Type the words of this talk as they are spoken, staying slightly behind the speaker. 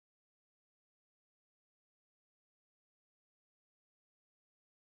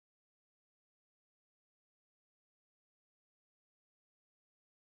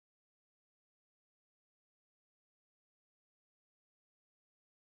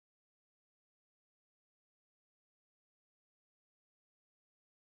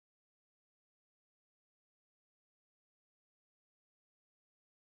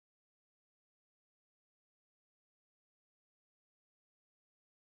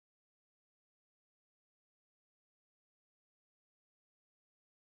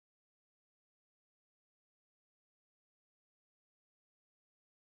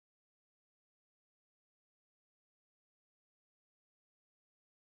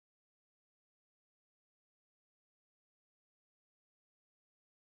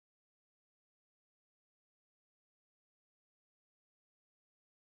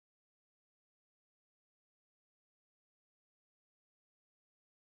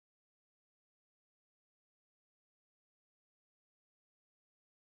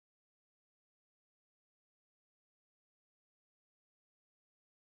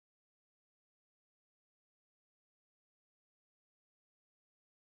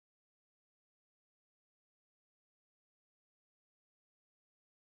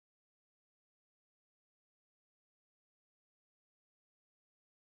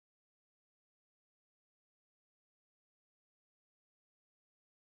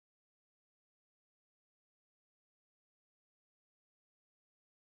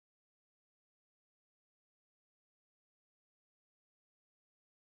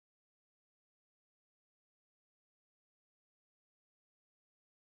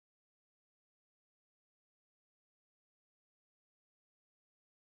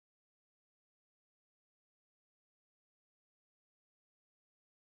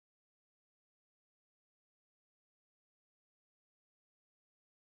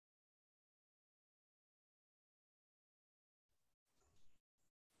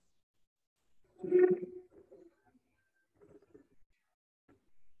Good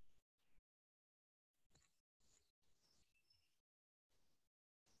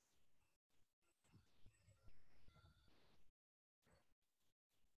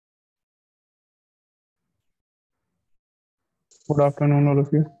afternoon, all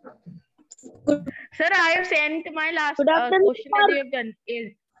of you. Sir, I have sent my last Good afternoon, question that you have done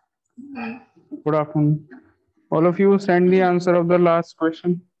is. Good afternoon. All of you send the answer of the last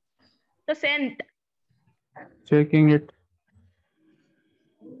question. So sent. Checking it.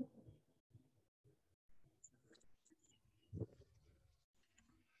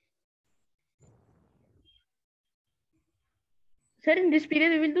 Sir, in this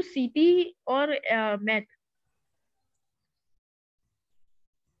period, we will do CT or math.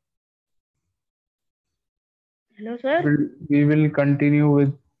 Hello, sir. We will continue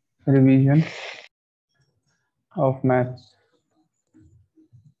with revision of maths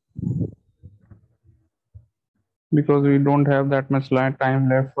because we don't have that much time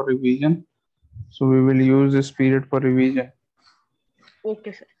left for revision. So we will use this period for revision.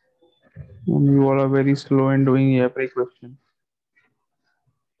 Okay, sir. And you all are very slow in doing every question.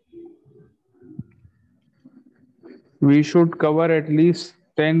 We should cover at least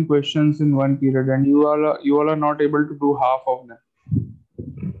 10 questions in one period, and you all are not able to do half of them.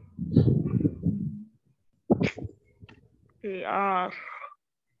 Yeah.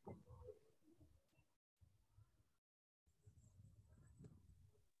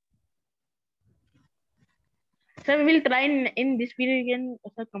 Sir, we will try in this period again,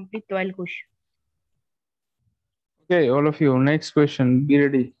 sir, complete 12 questions. Okay, all of you, next question. Be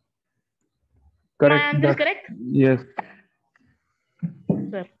ready. My answer is correct? Yes,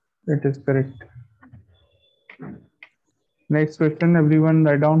 Sir. it is correct. Next question, everyone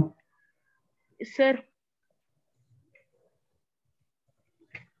write down. Sir.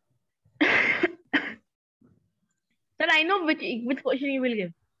 Sir, I know which question you will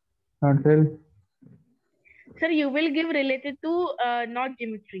give. Tell. Sir, you will give related to not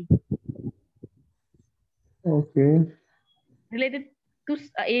geometry. Okay. Related to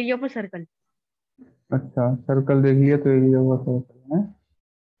area of a circle. अच्छा circle देख लिया तो area हुआ circle है.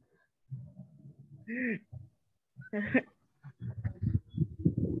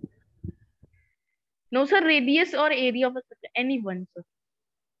 No, sir, radius or area of a circle. Any one, sir.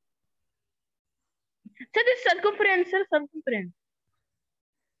 Sir, this circumference, sir, circumference.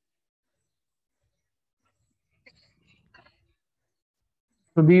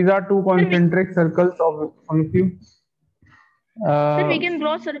 So these are two concentric circles of all of you. Sir, we can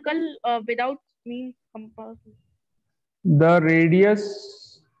draw circle without means compass. The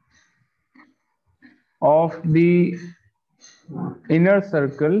radius of the inner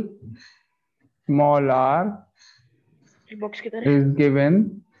circle, small r, is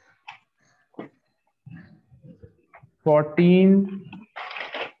given 14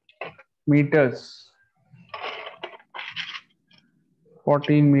 meters.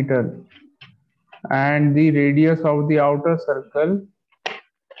 14 meters. And the radius of the outer circle,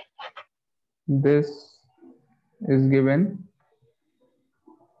 this is given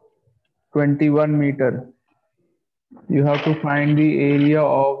 21 meter. You have to find the area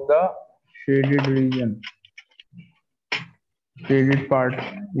of the shaded region. Shaded part.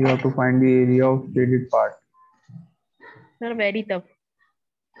 You have to find the area of shaded part. Sir, very tough.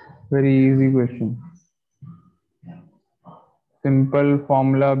 Very easy question. Simple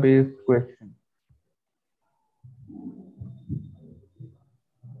formula based question.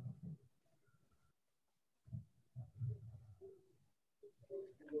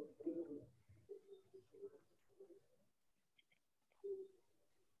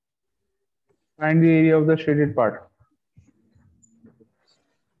 Find the area of the shaded part.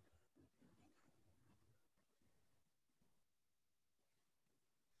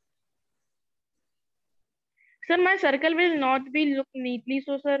 Sir, my circle will not be look neatly,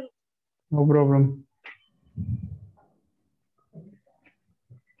 so sir. No problem.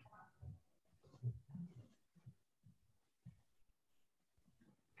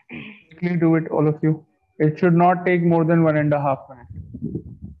 Quickly do it, all of you. It should not take more than 1.5 minutes.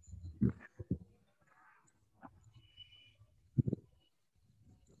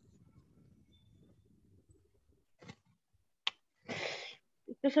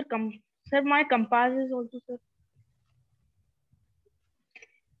 So, sir, sir, my compass is also, sir.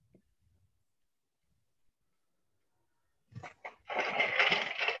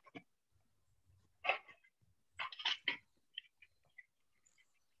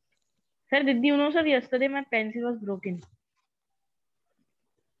 Sir, did you know, sir, yesterday my pencil was broken.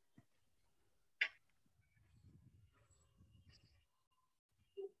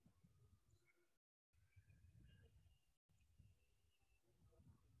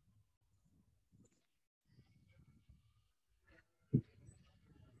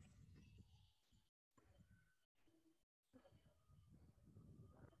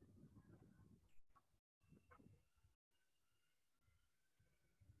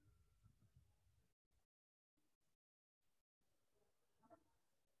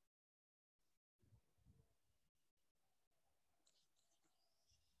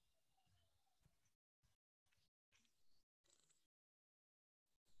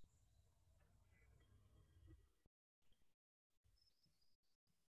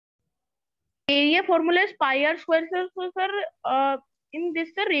 area formula is pi r square, sir. So, sir, in this,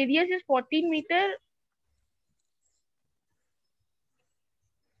 the radius is 14 meter.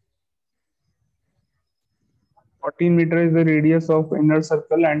 14 meter is the radius of inner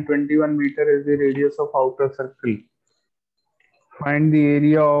circle and 21 meter is the radius of outer circle. Find the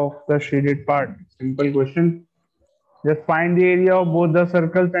area of the shaded part. Simple question. Just find the area of both the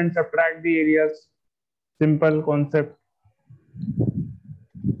circles and subtract the areas. Simple concept.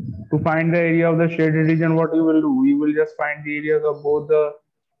 To find the area of the shaded region, what you will do? You will just find the areas of both the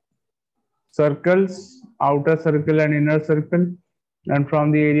circles, outer circle and inner circle. And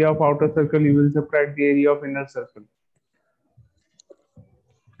from the area of outer circle, you will subtract the area of inner circle.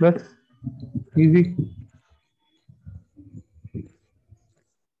 That's easy.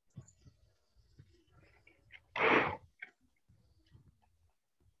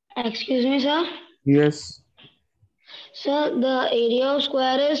 Excuse me, sir. Yes. Sir, the area of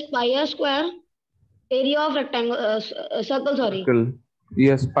square is pi r square. Area of rectangle, circle, sorry. Circle.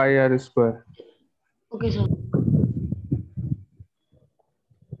 Yes, pi r square. Okay, sir.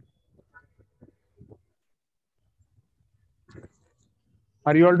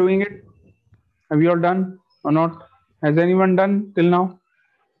 Are you all doing it? Have you all done or not? Has anyone done till now?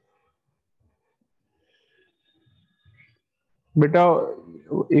 Beta,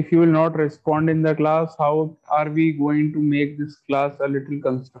 if you will not respond in the class, how are we going to make this class a little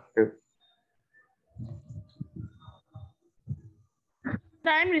constructive?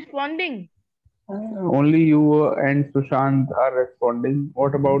 I am responding. Only you and Sushant are responding.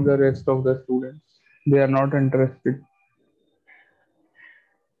 What about the rest of the students? They are not interested.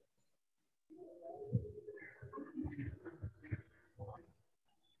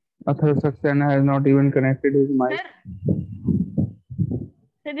 Athar Saxena has not even connected his mic. Sir,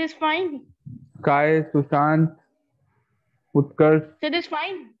 it is fine. Kai, Sushant, Utkarsh. It is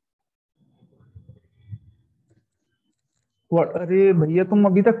fine. What? अरे भैया तुम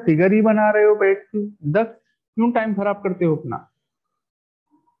अभी तक figure ही बना रहे हो बैठ के, दस क्यों टाइम खराब करते हो अपना?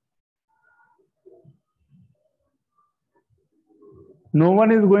 No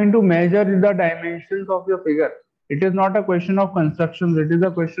one is going to measure the dimensions of your figure. It is not a question of construction. It is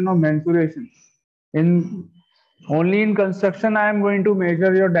a question of mensuration. Only in construction, I am going to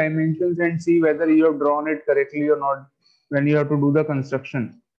measure your dimensions and see whether you have drawn it correctly or not when you have to do the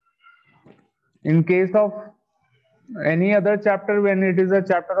construction. In case of any other chapter, when it is a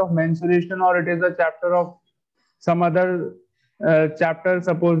chapter of mensuration or it is a chapter of some other chapter,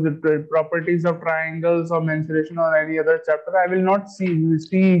 suppose the properties of triangles or mensuration or any other chapter, I will not see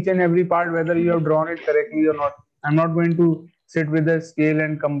each and every part whether you have drawn it correctly or not. I'm not going to sit with a scale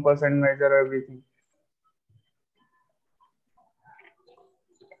and compass and measure everything.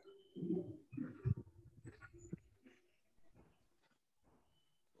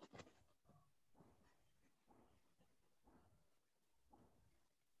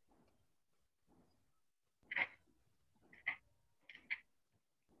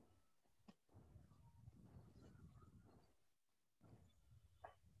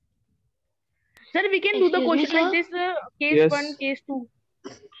 Sir, we can do the Excuse me, question like sir? this, case Yes. 1, case 2.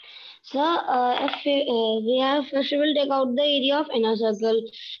 Sir, if we have first we will take out the area of inner circle,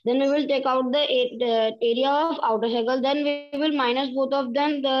 then we will take out the area of outer circle, then we will minus both of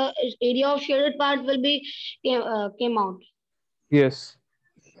them. The area of shaded part will be came out. Yes.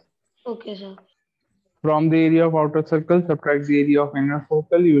 Okay, sir. From the area of outer circle, subtract the area of inner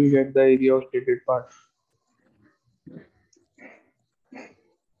circle, you will get the area of shaded part.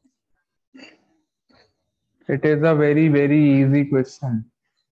 It is a very, very easy question.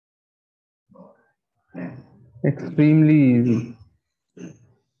 Extremely easy.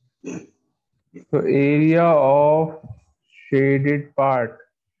 So area of shaded part,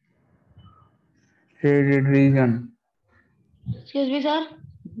 shaded region. Excuse me, sir.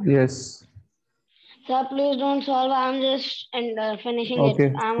 Yes. Sir, please don't solve. I'm just finishing Okay.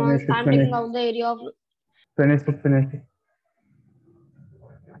 it. Finish it. I'm Finish. taking out the area of Finish it. Finish it.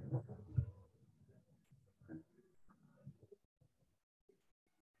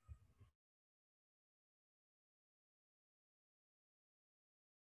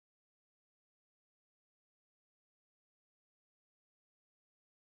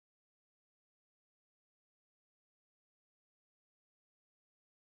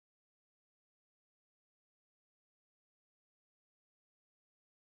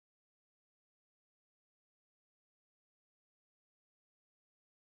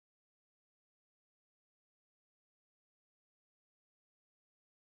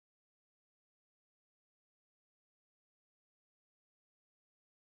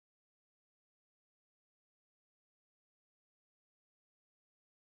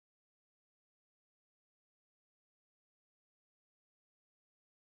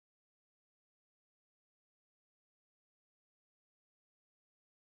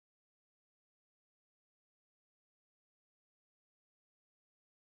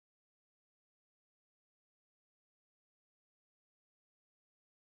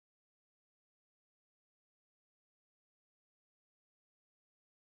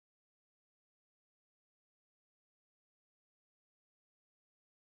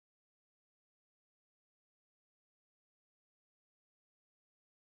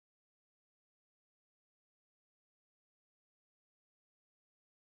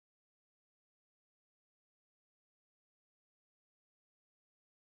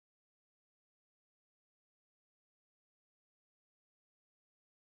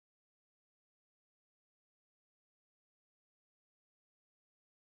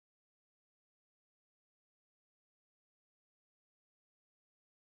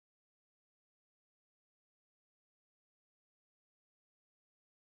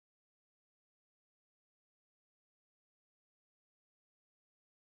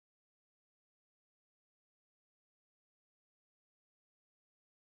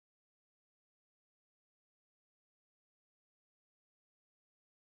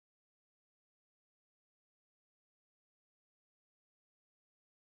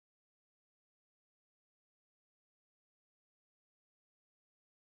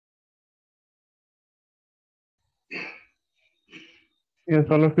 Yes,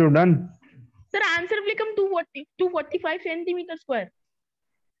 all of you done? Sir, answer will become 245 centimeter square.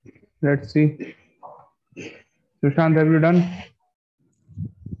 Let's see. Sushant, have you done?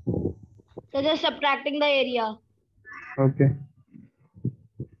 So just subtracting the area. Okay.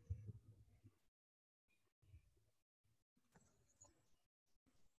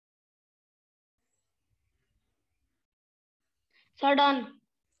 So done.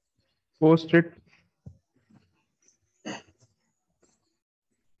 Post it.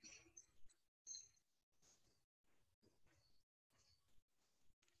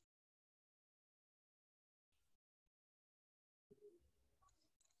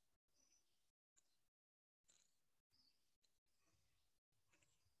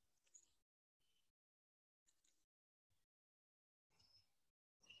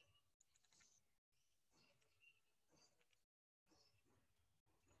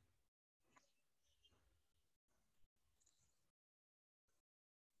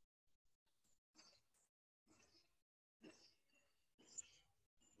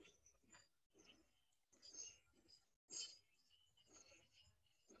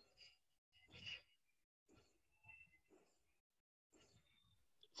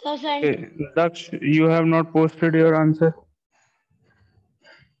 So send. Okay. Daksh, you have not posted your answer.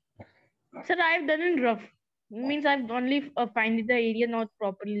 Sir, I've done in rough. Means I've only find the area, not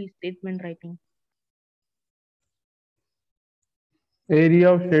properly statement writing.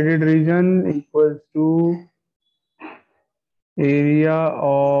 Area of shaded region equals to area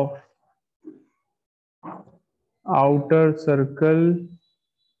of outer circle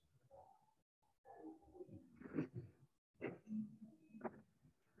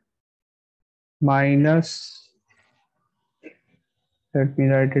minus, let me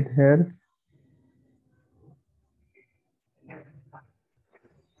write it here,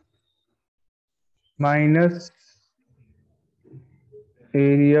 minus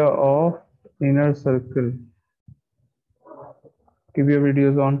area of inner circle. Keep your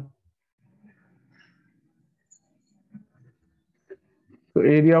videos on. So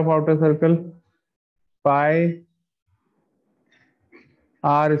area of outer circle pi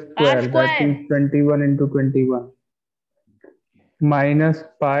r R square, that square. is 21 into 21, minus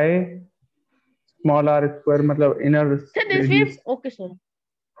pi small r square, matlab inner Sir, this radius, way. Okay, sir.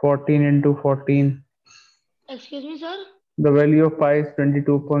 14 into 14. Excuse me, sir. The value of pi is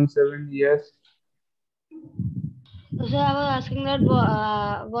 22.7. Yes. So I was asking that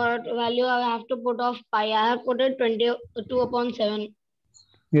what value I have to put of pi. I have put it 22/7.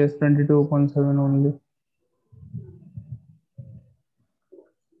 Yes, 22.7 only.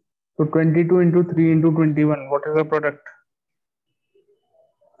 So 22 into 3 into 21. What is the product?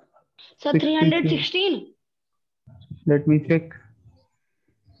 So 63. 316. Let me check.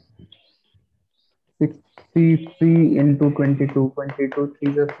 63 into 22. 22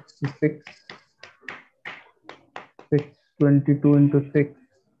 3 is 66. 22 into 6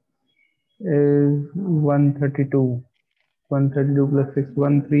 is 132. 132 plus 6,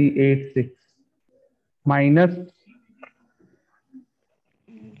 1386. Minus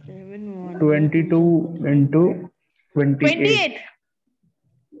 22 into 28. 28.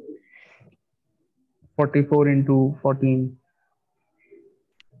 44 into 14.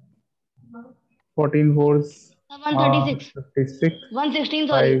 14 fours 136. 56. 116, 5.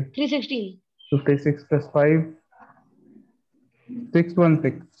 sorry. 316. 56 plus 5.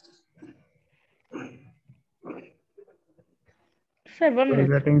 616. Sir, 1 We're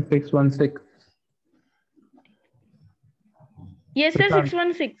minute. getting 616. Yes, sir,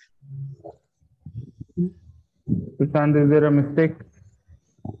 Sushant, 616. Sushant, is there a mistake?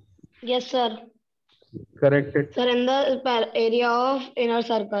 Yes, sir. Correct it. Sir, in the area of inner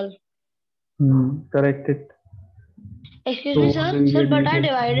circle. Correct it. Excuse So me, sir. we'll Sir, get but I negative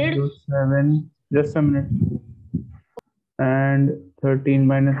divided. 7. Just a minute. And 13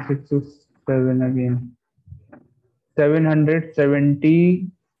 minus 6 is 7 again. 770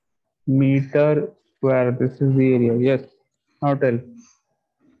 meter square. This is the area. Yes. Now tell.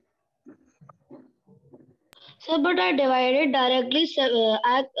 Sir, but I divided directly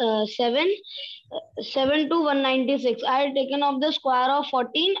at 7 to 196. I had taken off the square of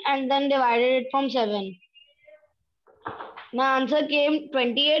 14 and then divided it from 7. My answer came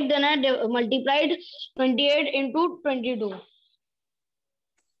 28. Then I multiplied 28 into 22.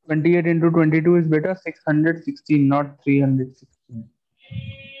 28 into 22 is better. 616, not 316.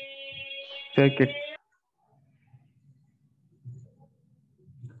 Check it.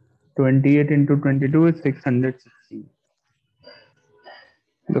 28 into 22 is 616.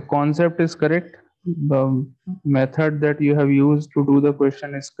 The concept is correct. The method that you have used to do the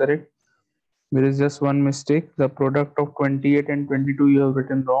question is correct. There is just one mistake. The product of 28 and 22 you have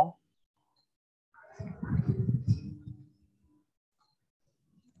written wrong.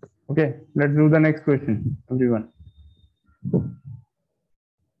 Okay, let's do the next question, everyone.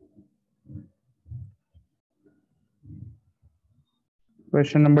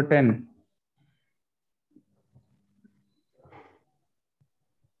 Question number 10.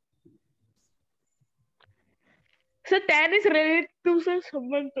 So tan is related to sir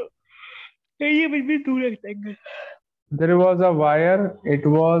someone to. ये मुझे भी दूर rectangle. There was a wire. It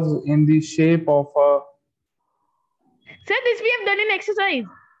was in the shape of a Sir, this we have done in exercise.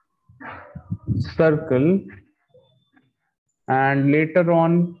 circle, and later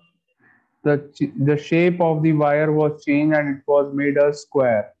on the shape of the wire was changed and it was made a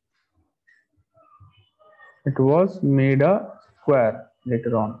square. It was made a square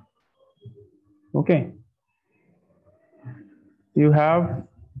later on. Okay. You have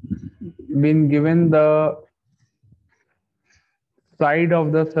been given the side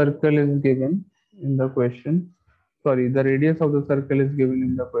of the circle is given in the question. Sorry, the radius of the circle is given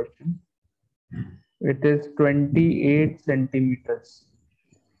in the question. It is 28 centimeters.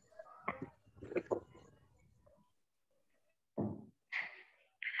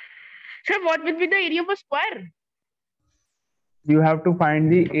 Sir, what will be the area of a square? You have to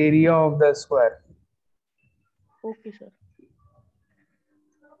find the area of the square. Okay, sir.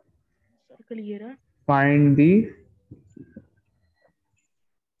 Circle here. Find the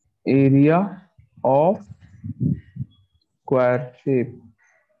area of square shape.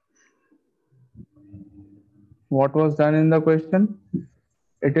 What was done in the question?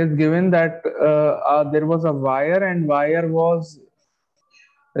 It is given that there was a wire and wire was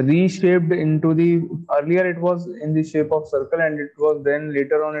reshaped into the, earlier it was in the shape of circle and it was then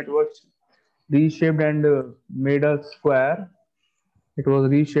later on it was reshaped and made a square. It was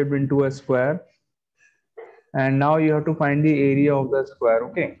reshaped into a square, and now you have to find the area of the square.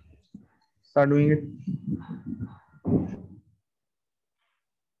 Okay, start doing it.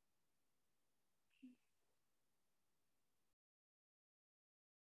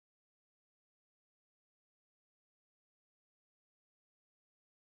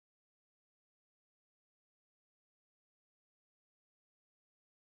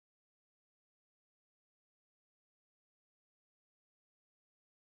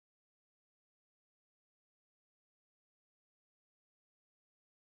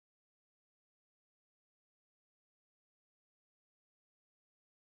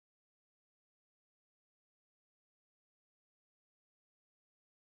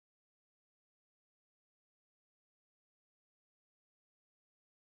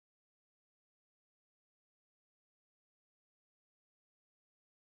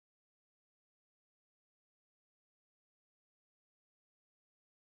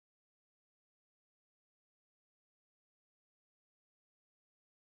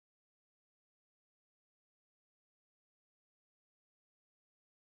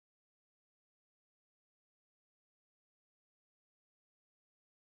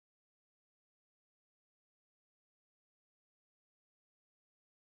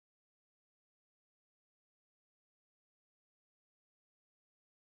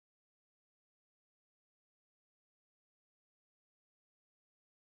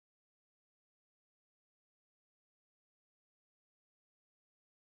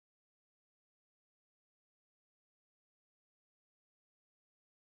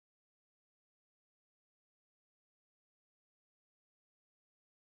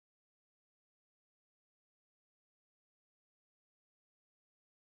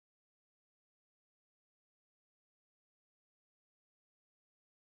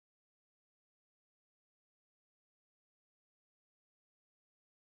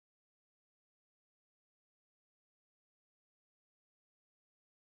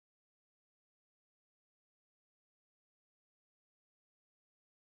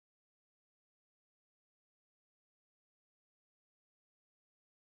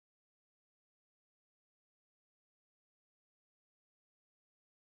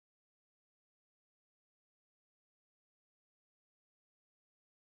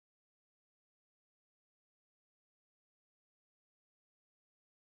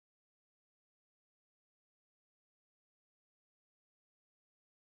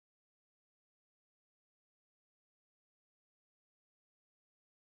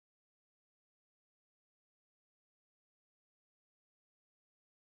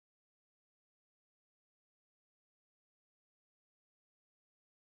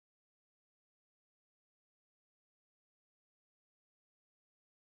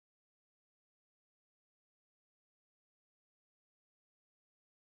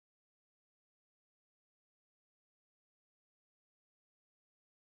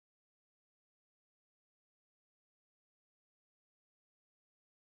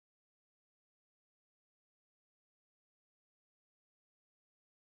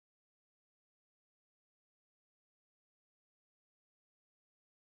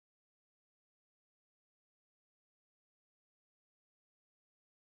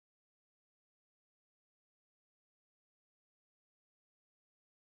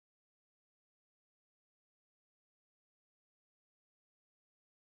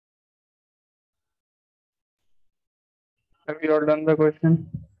 Have you all done the question?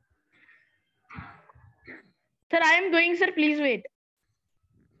 Sir, I am doing, sir. Please wait.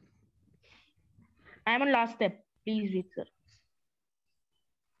 I am on last step. Please wait, sir.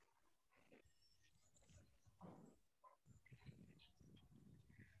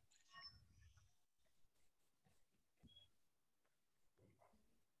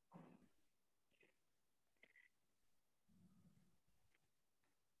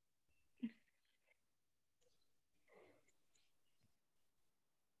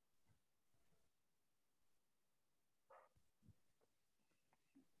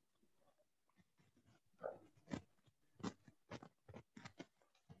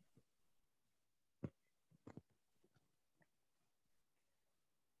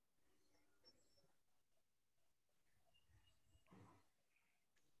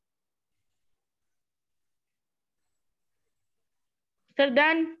 Sir,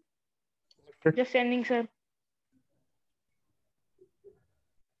 done. Just sending, sir.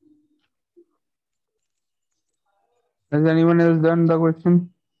 Has anyone else done the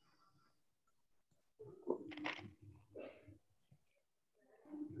question?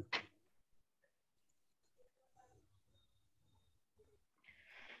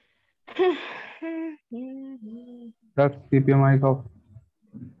 Just keep your mic off.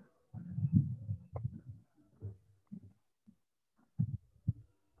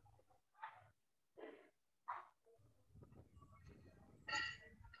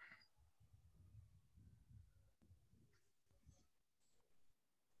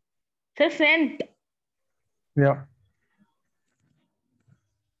 Sir, sent. Yeah.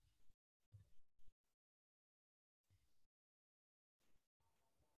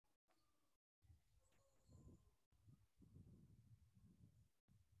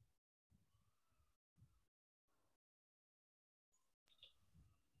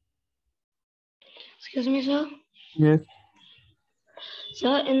 Excuse me, sir. Yes.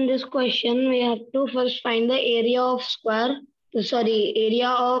 Sir, in this question, we have to first find the area of square.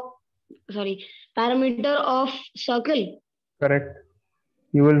 Perimeter of circle. Correct.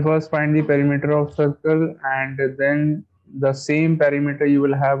 You will first find the perimeter of circle, and then the same perimeter you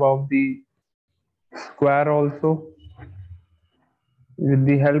will have of the square also. With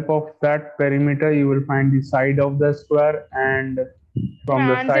the help of that perimeter, you will find the side of the square, and from My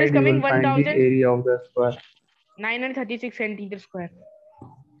the answer is side you coming will find the 1936 area of the square. centimeters square.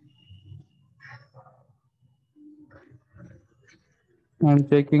 I'm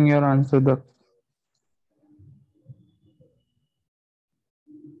checking your answer.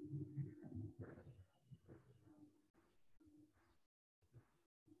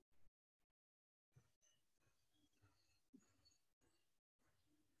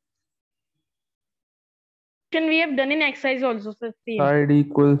 We have done in exercise also, sir. Same. Side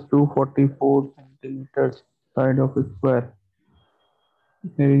equals to 44 centimeters. Side of a square.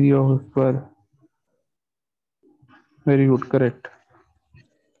 Area of a square. Very good. Correct.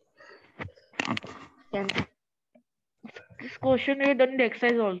 This question we have done in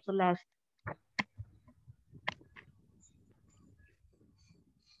exercise also last.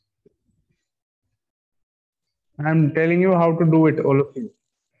 I'm telling you how to do it, all of you.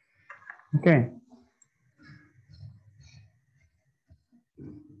 Okay.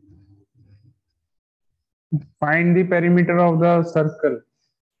 Find the perimeter of the circle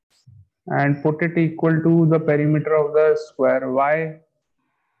and put it equal to the perimeter of the square. Why?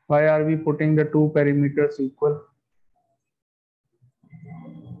 Why are we putting the two perimeters equal?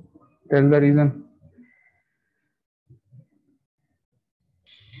 Tell the reason.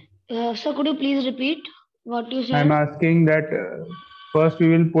 Sir, could you please repeat what you said? I'm asking that first we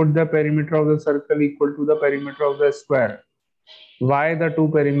will put the perimeter of the circle equal to the perimeter of the square. Why the two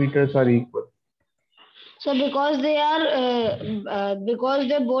perimeters are equal? So because they are because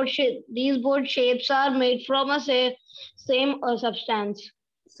these both shapes are made from a same substance.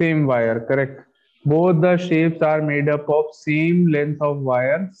 Same wire, correct. Both the shapes are made up of same length of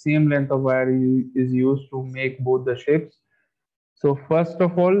wire. Same length of wire is used to make both the shapes. So first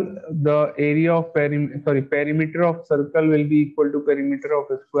of all, the area of perimeter of circle will be equal to perimeter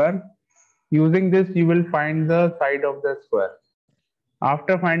of a square. Using this, you will find the side of the square.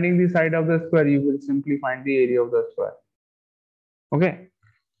 After finding the side of the square, you will simply find the area of the square. Okay.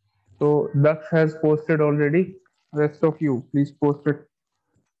 So Daksh has posted already. Rest of you, please post it.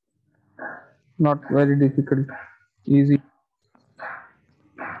 Not very difficult. Easy.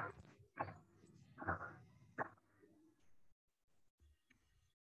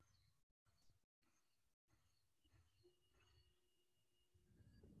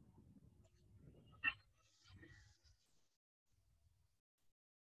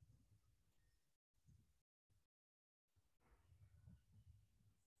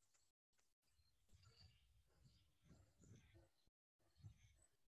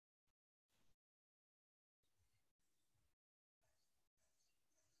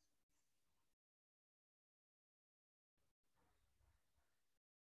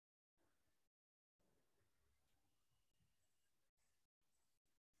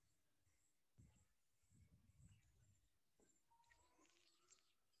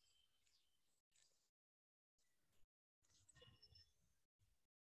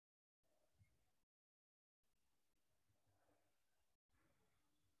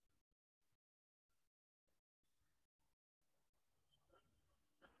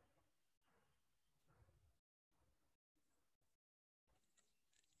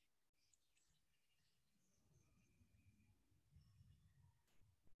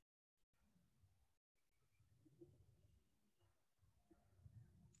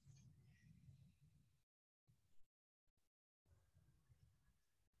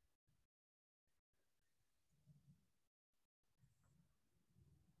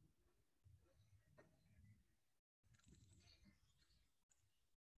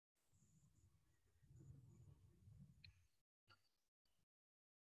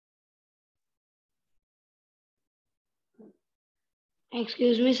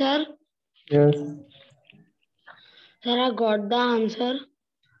 Excuse me, sir. Yes. Sir, I got the answer.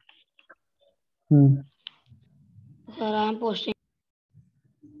 Hmm. Sir, I am posting.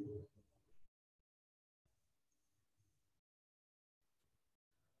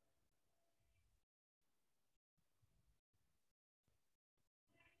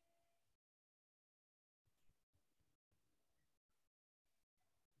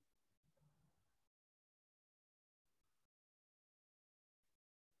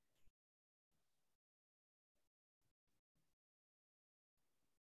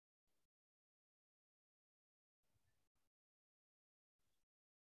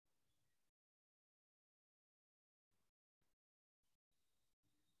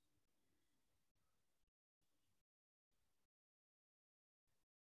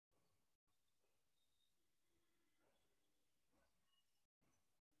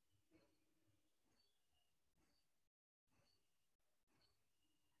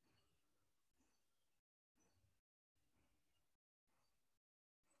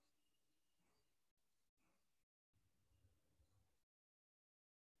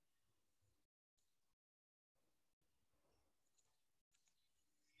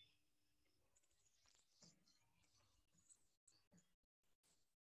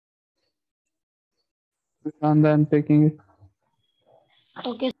 And I'm taking it.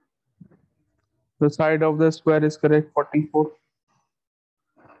 Okay. The side of the square is correct, 44.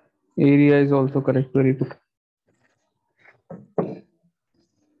 Area is also correct. Very good.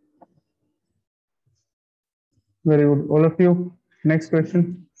 Very good. All of you. Next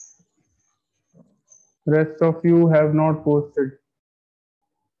question. Rest of you have not posted.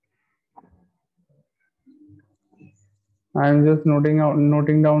 I'm just noting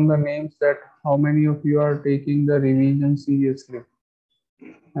down the names that how many of you are taking the revision seriously.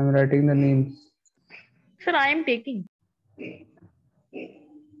 I'm writing the names. Sir, I am taking.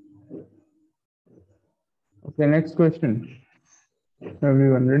 Okay, next question.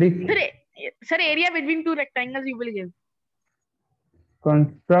 Everyone ready? Sir, area between two rectangles you will give.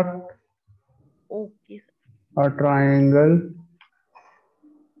 Construct Okay, sir. a triangle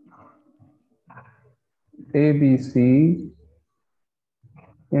ABC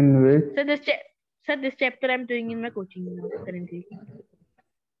in which Sir, this chapter I'm doing in my coaching now currently.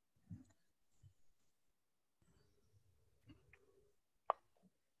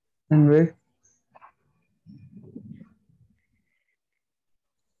 in which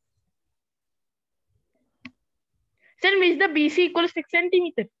Sir, which the BC equals 6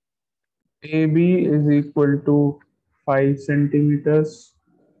 centimeter. AB is equal to 5 centimeters,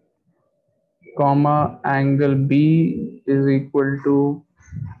 comma angle B is equal to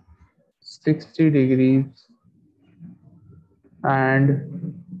 60 degrees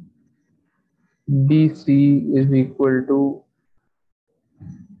and BC is equal to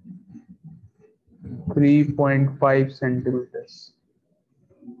 3.5 centimeters.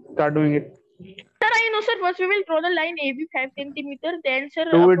 Start doing it. Sir, I know, sir. First we will draw the line AB 5 centimeter. Then, sir,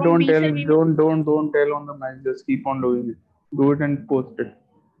 Do it. from Don't B, tell. sir, we will. Don't tell on the match. Just keep on doing it. Do it and post it.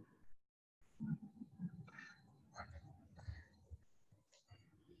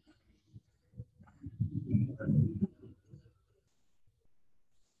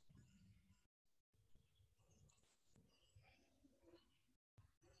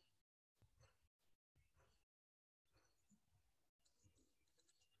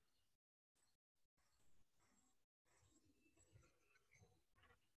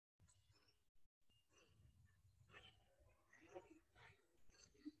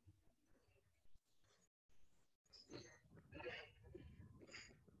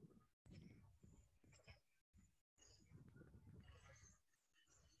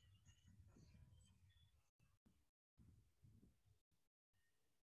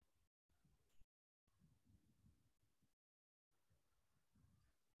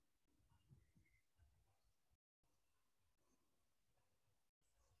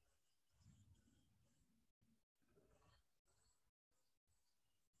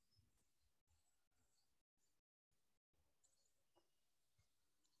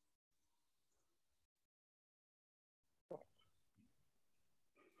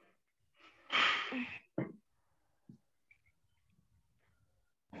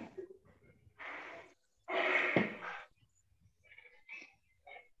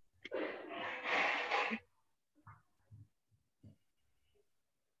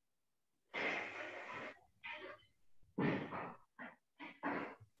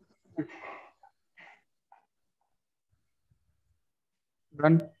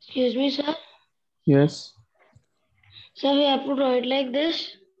 Done. Excuse me, sir. Yes. Sir, we have to draw it like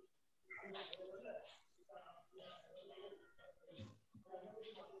this.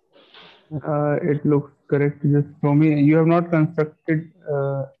 It looks correct. Just show me. You have not constructed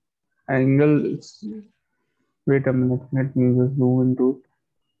angle. Wait a minute. Let me just zoom into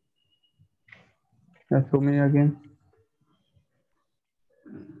it. Show me again.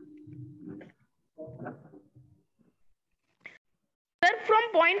 Sir, from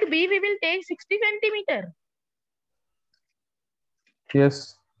point B, we will take 60 centimeter.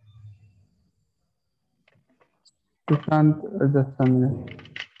 Yes. Sushant, just a minute.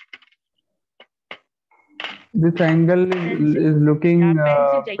 This angle is looking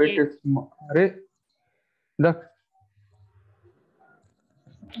bit small.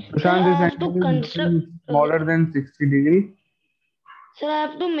 Sushant, this angle is looking smaller than 60 degree. So I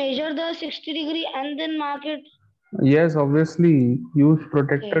have to measure the 60 degree and then mark it. Yes, obviously. Use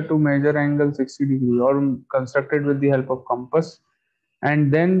protractor to measure angle 60 degree or construct it with the help of compass.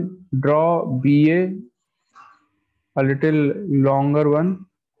 And then draw BA, a little longer one,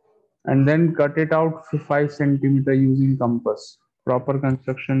 and then cut it out 5 centimeter using compass. Proper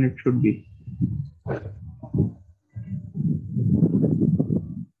construction it should be.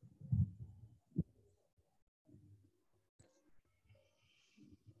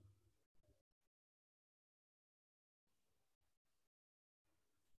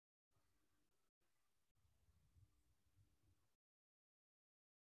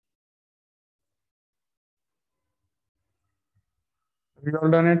 Have you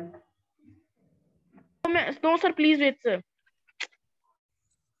all done it? No, sir, please wait, sir.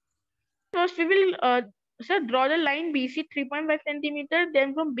 First, we will, sir, draw the line BC 3.5 centimeter.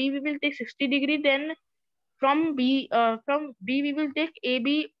 Then from B, we will take 60 degree. Then from B, we will take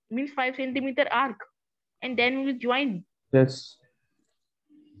AB, means 5 centimeter arc. And then we will join. Yes.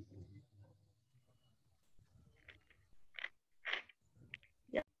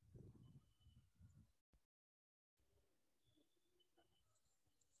 Yeah.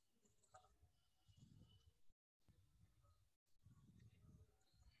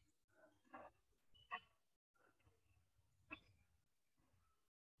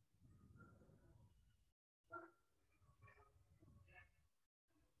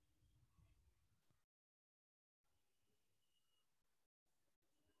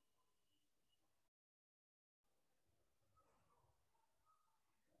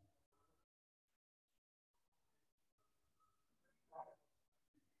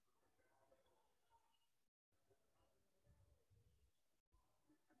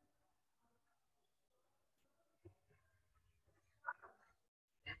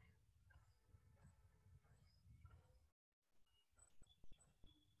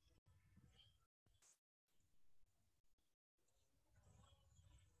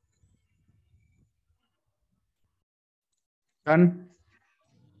 Done.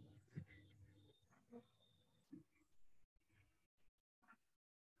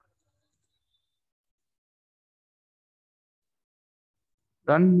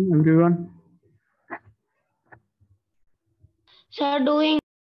 Done, everyone? Sir, doing.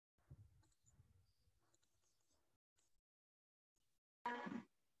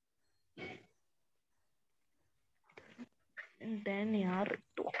 And then, yaar.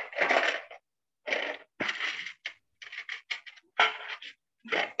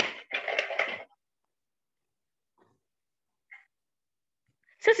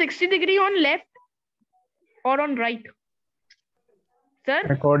 So 60 degree on left or on right? Sir?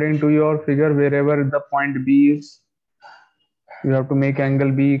 According to your figure, wherever the point B is, you have to make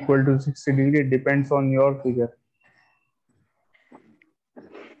angle B equal to 60 degree. It depends on your figure.